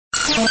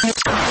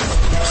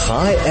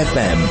High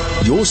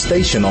FM, your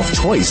station of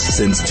choice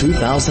since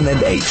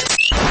 2008.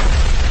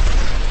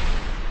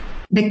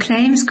 The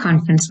Claims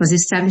Conference was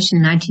established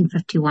in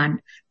 1951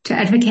 to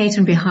advocate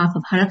on behalf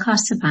of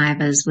Holocaust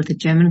survivors with the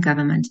German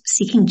government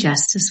seeking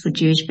justice for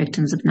Jewish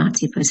victims of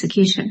Nazi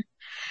persecution.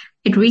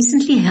 It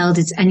recently held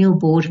its annual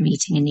board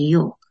meeting in New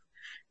York.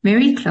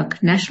 Mary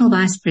Kluk, National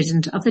Vice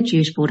President of the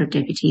Jewish Board of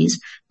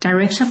Deputies,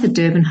 Director of the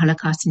Durban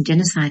Holocaust and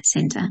Genocide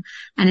Center,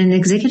 and an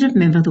executive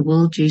member of the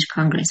World Jewish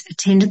Congress,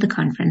 attended the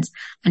conference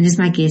and is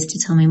my guest to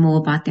tell me more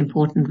about the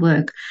important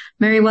work.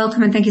 Mary,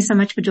 welcome, and thank you so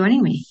much for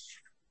joining me.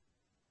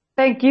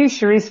 Thank you,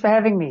 Cherise, for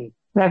having me.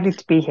 Lovely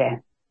to be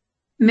here.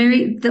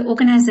 Mary, the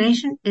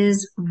organization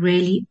is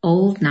really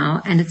old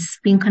now and it's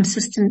been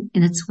consistent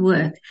in its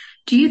work.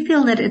 Do you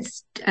feel that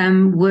its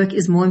work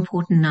is more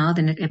important now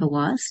than it ever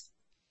was?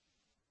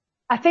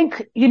 I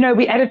think,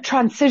 we're at a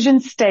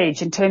transition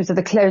stage in terms of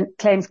the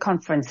Claims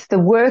Conference. The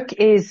work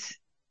is,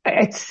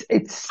 as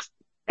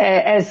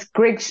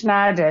Greg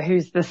Schneider,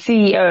 who's the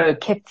CEO,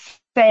 kept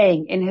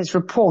saying in his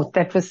report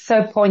that was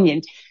so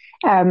poignant.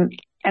 And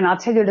I'll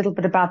tell you a little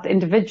bit about the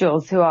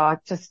individuals who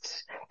are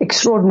just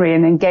extraordinary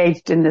and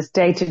engaged in this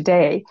day to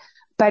day.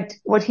 But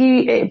what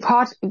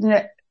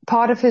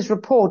part of his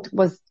report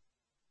was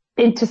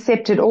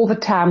intercepted all the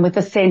time with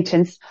the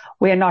sentence,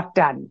 "We're not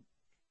done."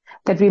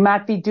 That we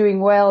might be doing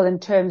well in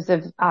terms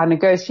of our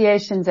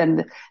negotiations,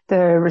 and the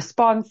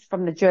response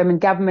from the German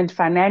government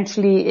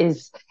financially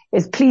is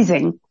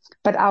pleasing,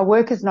 but our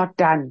work is not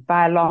done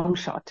by a long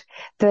shot.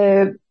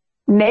 The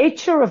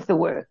nature of the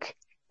work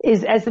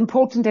is as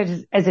important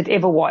as it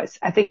ever was.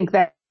 I think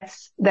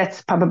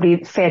that's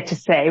probably fair to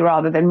say,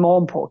 rather than more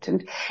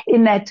important,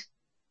 in that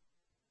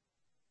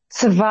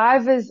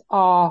survivors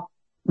are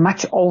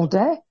much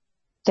older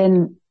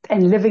and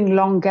living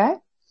longer.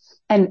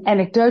 And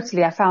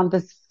anecdotally, I found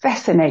this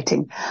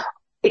fascinating.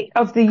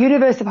 Of the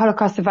universe of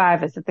Holocaust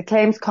survivors that the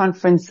Claims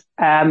Conference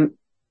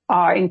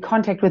are in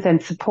contact with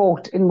and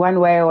support in one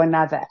way or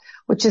another,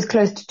 which is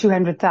close to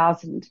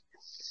 200,000,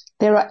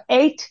 there are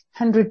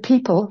 800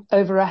 people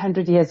over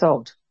 100 years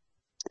old.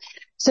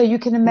 So you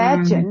can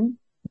imagine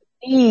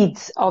the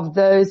needs of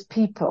those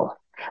people.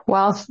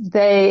 Whilst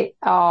they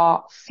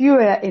are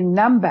fewer in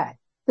number,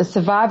 the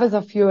survivors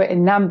are fewer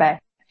in number,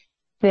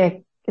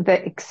 the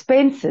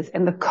expenses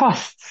and the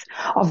costs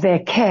of their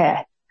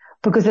care,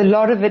 because a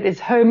lot of it is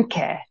home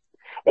care,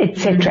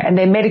 etc., and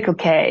their medical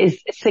care is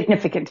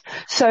significant.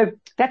 So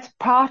that's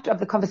part of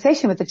the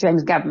conversation with the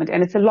German government,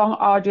 and it's a long,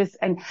 arduous,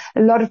 and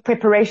a lot of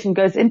preparation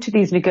goes into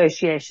these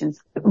negotiations.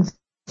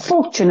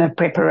 Fortunate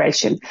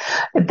preparation,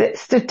 the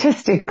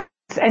statistics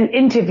and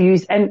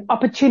interviews and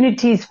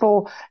opportunities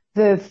for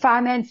the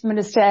finance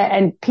minister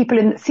and people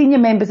in senior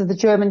members of the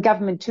German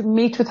government to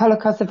meet with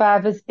Holocaust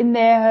survivors in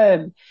their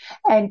home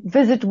and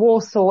visit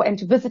Warsaw and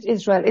to visit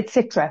Israel,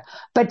 etc.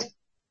 But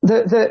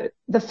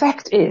the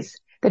fact is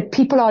that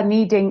people are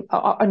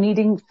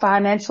needing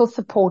financial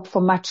support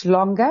for much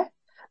longer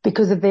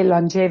because of their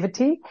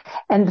longevity,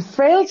 and the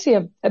frailty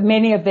of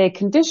many of their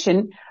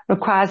condition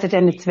requires it,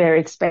 and it's very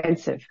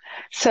expensive.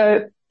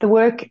 So the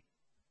work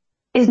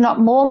is not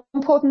more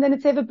important than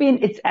it's ever been.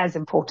 It's as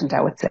important,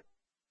 I would say.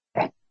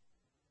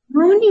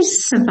 How many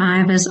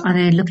survivors are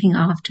they looking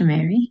after,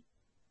 Mary?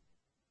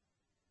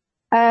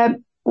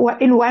 In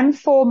one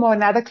form or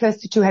another,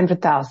 close to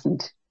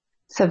 200,000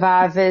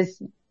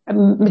 survivors, a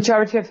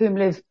majority of whom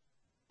live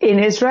in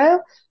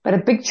Israel, but a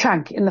big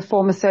chunk in the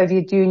former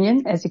Soviet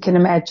Union, as you can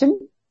imagine.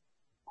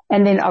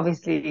 And then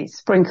obviously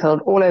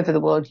sprinkled all over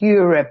the world,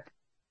 Europe,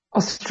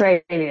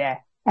 Australia,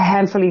 a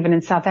handful even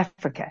in South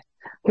Africa,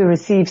 who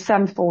receive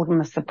some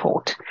form of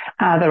support,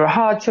 either a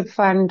hardship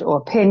fund or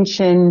a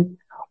pension,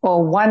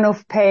 or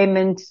one-off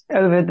payment.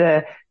 Over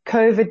the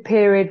COVID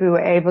period, we were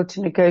able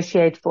to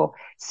negotiate for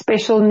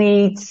special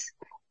needs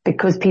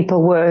because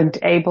people weren't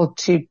able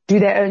to do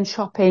their own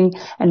shopping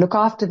and look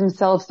after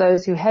themselves,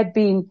 those who had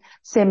been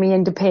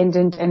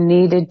semi-independent and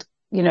needed,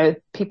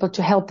 people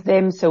to help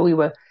them. So we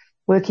were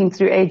working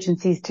through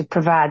agencies to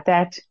provide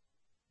that.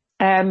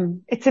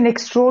 It's an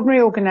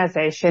extraordinary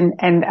organization,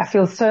 and I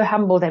feel so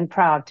humbled and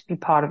proud to be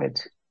part of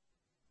it.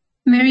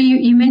 Mary,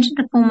 you mentioned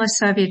the former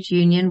Soviet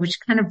Union, which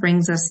kind of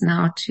brings us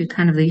now to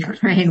kind of the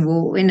Ukraine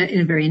war in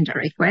a very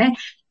indirect way,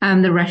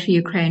 the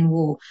Russia-Ukraine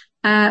war.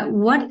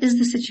 What is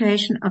the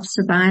situation of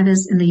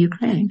survivors in the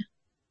Ukraine?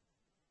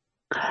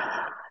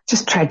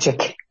 Just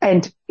tragic.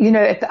 And,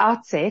 at the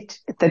outset,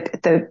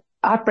 the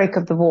outbreak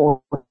of the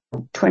war,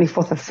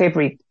 24th of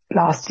February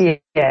last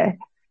year,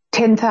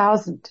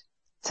 10,000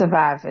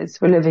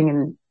 survivors were living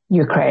in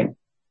Ukraine.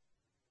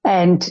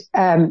 And,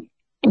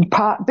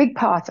 big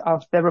part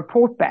of the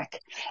report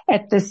back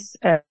at this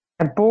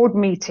board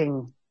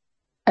meeting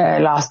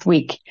last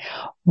week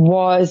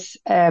was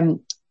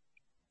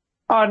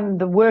on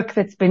the work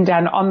that's been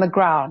done on the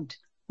ground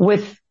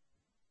with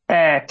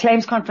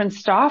Claims Conference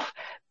staff,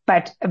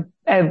 but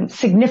a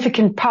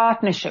significant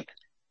partnership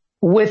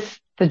with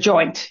the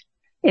Joint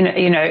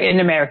in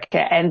America.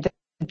 And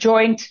the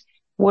Joint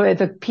were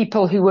the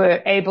people who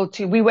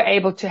we were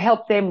able to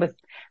help them with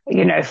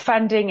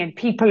funding and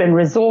people and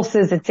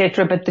resources,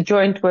 etc. But the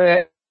Joint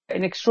were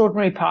an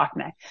extraordinary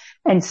partner.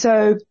 And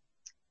so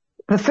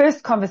the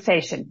first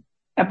conversation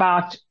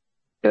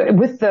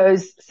with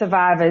those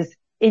survivors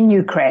in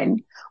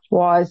Ukraine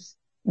was,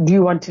 do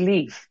you want to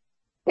leave?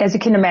 As you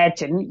can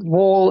imagine,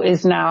 war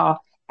is now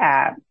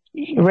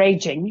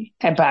raging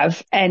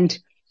above, and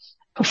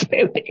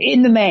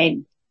in the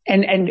main,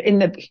 and in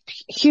the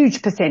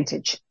huge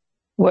percentage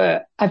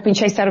I've been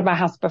chased out of my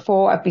house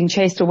before, I've been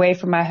chased away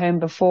from my home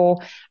before,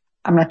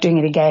 I'm not doing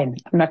it again,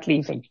 I'm not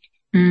leaving.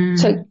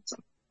 So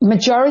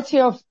majority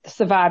of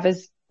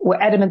survivors were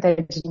adamant they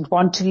didn't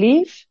want to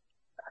leave,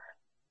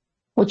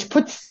 which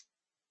puts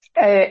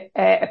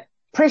a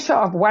pressure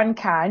of one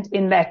kind,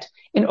 in that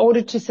in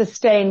order to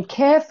sustain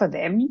care for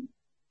them,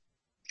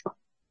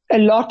 a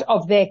lot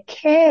of their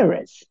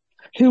carers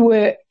who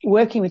were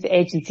working with the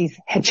agencies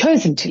had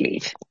chosen to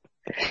leave.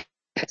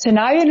 So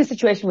now you're in a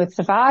situation with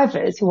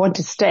survivors who want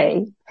to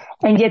stay,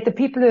 and yet the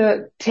people who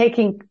are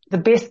taking the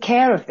best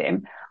care of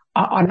them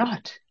are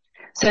not.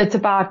 So it's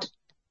about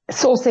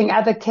sourcing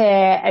other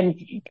care and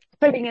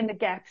filling in the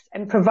gaps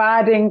and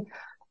providing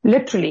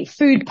literally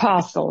food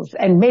parcels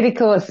and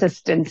medical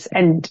assistance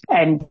and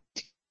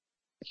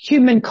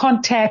human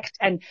contact,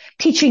 and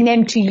teaching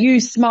them to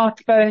use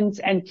smartphones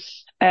and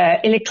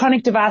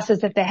electronic devices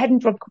that they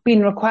hadn't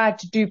been required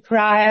to do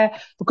prior,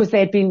 because they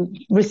had been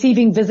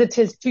receiving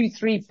visitors 2,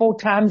 3, 4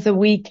 times a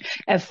week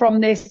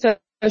from their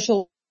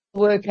social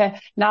worker.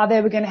 Now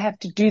they were going to have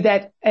to do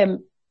that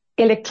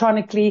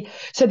electronically.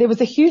 So there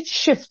was a huge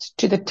shift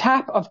to the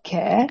type of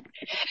care.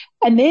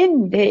 And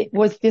then there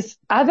was this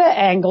other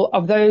angle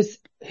of those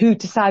who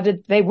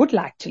decided they would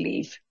like to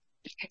leave.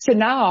 So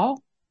now,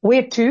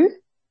 where to?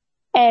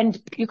 And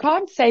you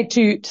can't say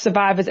to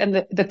survivors,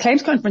 and the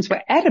claims conference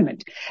were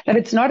adamant that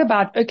it's not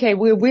about, okay,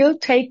 we'll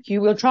take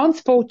you, we'll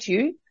transport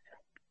you.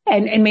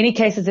 And in many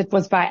cases it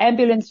was by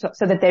ambulance,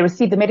 so that they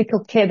received the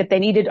medical care that they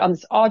needed on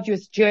this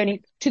arduous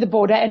journey to the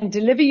border, and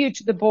deliver you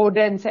to the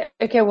border and say,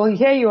 okay, well,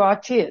 here you are,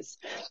 cheers.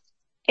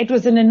 It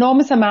was an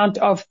enormous amount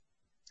of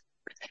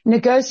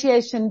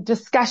negotiation,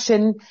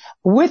 discussion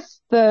with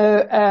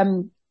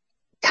the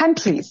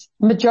countries,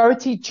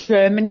 majority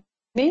Germany,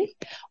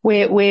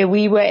 where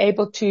we were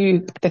able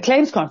to, the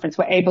claims conference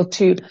were able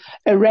to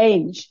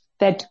arrange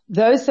that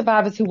those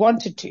survivors who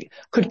wanted to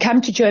could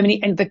come to Germany,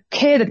 and the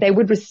care that they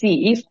would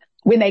receive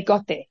when they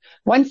got there,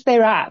 once they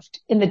arrived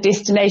in the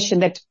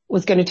destination that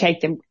was going to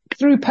take them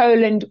through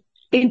Poland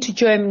into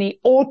Germany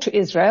or to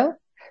Israel.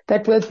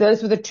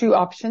 Those were the two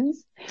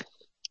options,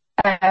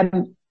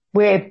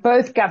 where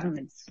both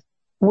governments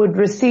would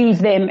receive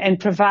them and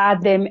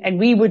provide them, and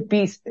we would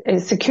be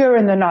secure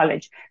in the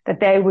knowledge that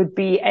they would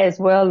be as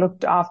well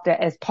looked after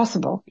as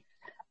possible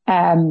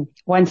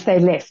once they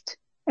left.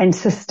 And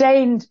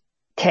sustained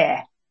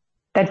care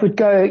that would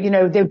go,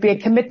 there would be a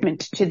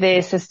commitment to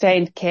their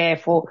sustained care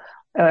for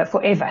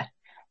forever.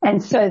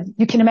 And so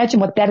you can imagine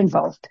what that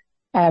involved.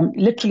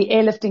 Literally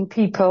airlifting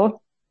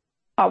people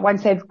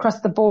once they've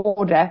crossed the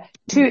border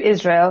to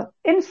Israel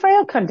in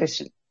frail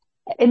condition,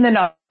 in the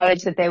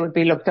knowledge that they would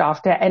be looked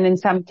after, and in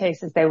some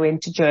cases they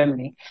went to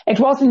Germany. It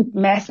wasn't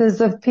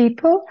masses of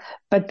people,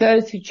 but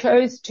those who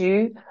chose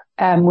to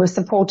were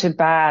supported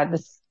by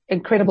this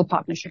incredible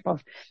partnership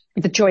of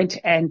the Joint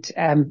and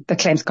the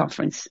Claims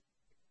Conference.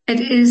 It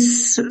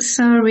is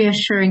so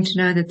reassuring to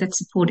know that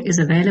support is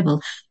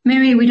available.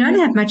 Mary, we don't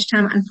have much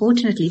time,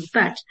 unfortunately,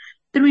 but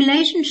the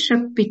relationship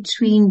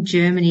between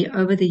Germany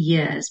over the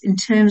years, in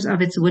terms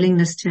of its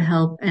willingness to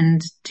help and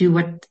do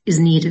what is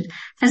needed,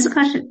 has it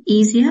gotten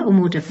easier or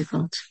more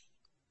difficult?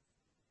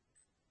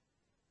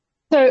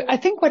 So I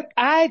think what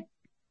I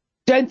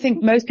don't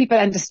think most people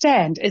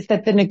understand is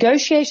that the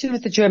negotiation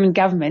with the German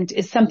government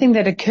is something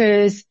that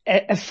occurs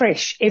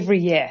afresh every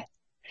year.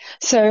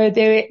 So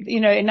there,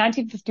 in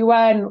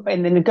 1951,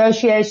 when the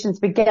negotiations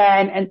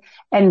began,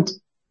 and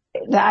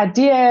the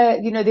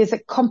idea, there's a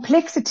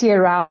complexity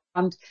around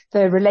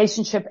the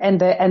relationship and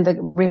the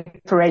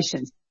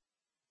reparations.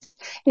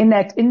 In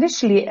that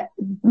initially,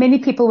 many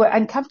people were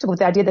uncomfortable with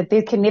the idea that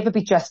there can never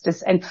be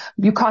justice, and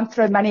you can't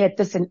throw money at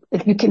this, and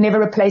you can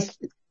never replace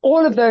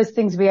all of those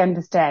things. We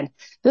understand.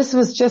 This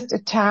was just a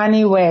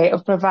tiny way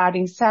of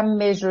providing some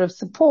measure of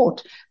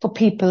support for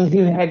people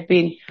who had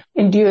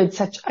endured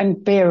such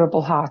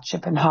unbearable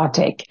hardship and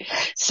heartache.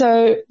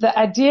 So the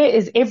idea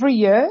is every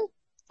year,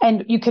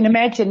 and you can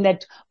imagine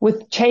that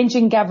with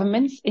changing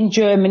governments in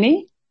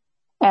Germany,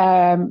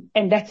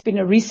 and that's been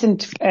a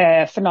recent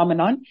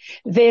phenomenon,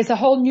 there's a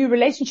whole new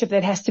relationship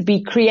that has to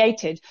be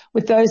created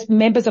with those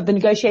members of the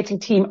negotiating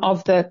team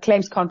of the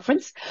Claims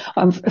Conference,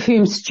 of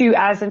whom Stu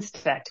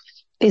Eisenstadt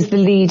is the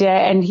leader,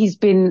 and he's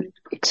been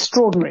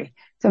extraordinary.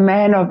 He's a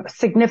man of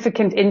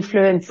significant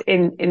influence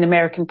in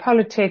American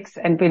politics,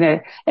 and been an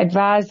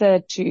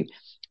advisor to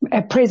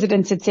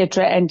presidents,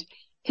 etc. And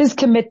his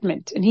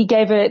commitment, and he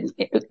gave an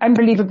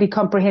unbelievably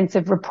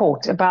comprehensive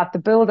report about the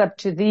build-up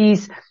to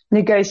these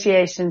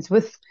negotiations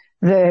with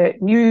the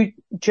new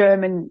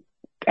German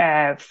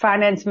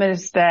finance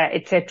minister,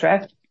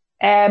 etc.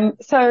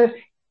 So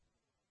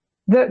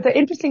the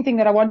interesting thing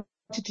that I want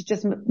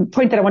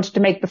wanted to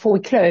make before we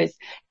close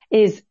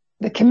is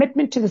the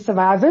commitment to the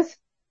survivors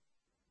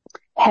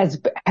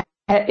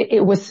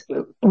it was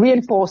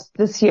reinforced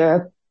this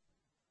year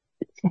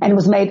and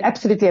was made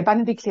absolutely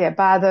abundantly clear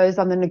by those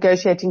on the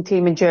negotiating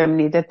team in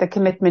Germany that the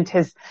commitment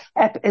is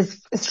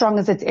as strong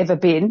as it's ever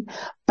been.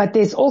 But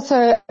there's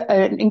also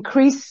an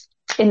increase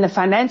in the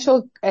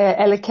financial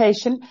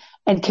allocation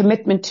and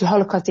commitment to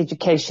Holocaust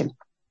education,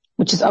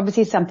 which is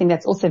obviously something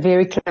that's also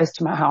very close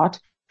to my heart.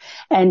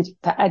 And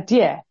the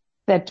idea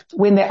that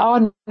when there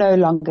are no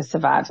longer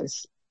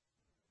survivors,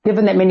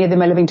 given that many of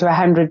them are living to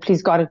 100,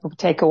 please God, it will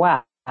take a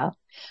while.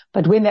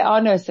 But when there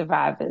are no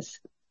survivors,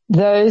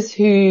 those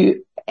who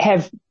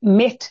have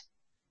met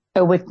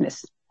a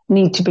witness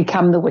need to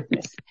become the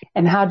witness.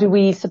 And how do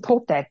we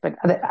support that, but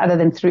other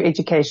than through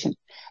education?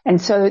 And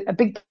so a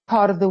big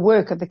part of the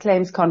work of the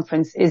Claims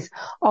Conference is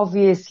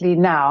obviously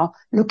now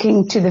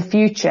looking to the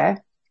future,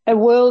 a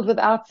world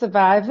without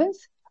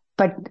survivors,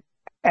 but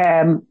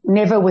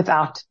never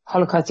without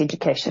Holocaust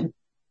education.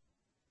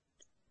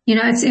 You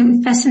know, it's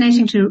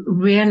fascinating to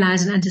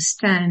realize and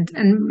understand,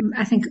 and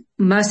I think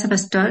most of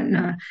us don't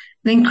know,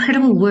 the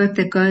incredible work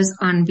that goes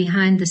on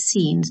behind the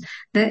scenes,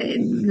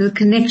 the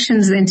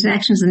connections, the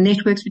interactions, the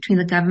networks between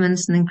the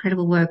governments, and the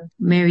incredible work,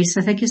 Mary.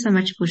 So thank you so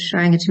much for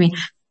showing it to me.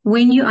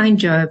 When you are in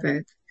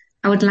Joburg,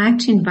 I would like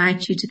to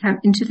invite you to come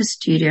into the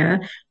studio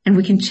and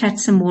we can chat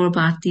some more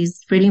about these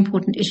really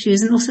important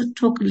issues and also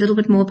talk a little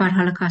bit more about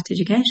Holocaust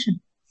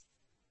education.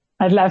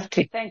 I'd love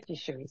to. Thank you,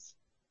 Cherise.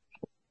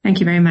 Thank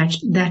you very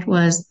much. That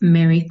was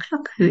Mary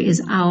Kluk, who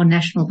is our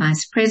National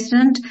Vice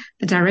President,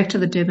 the Director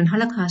of the Durban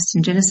Holocaust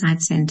and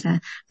Genocide Center,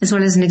 as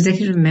well as an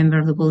executive member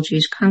of the World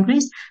Jewish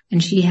Congress,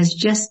 and she has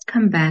just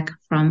come back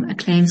from a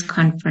claims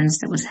conference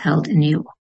that was held in New York.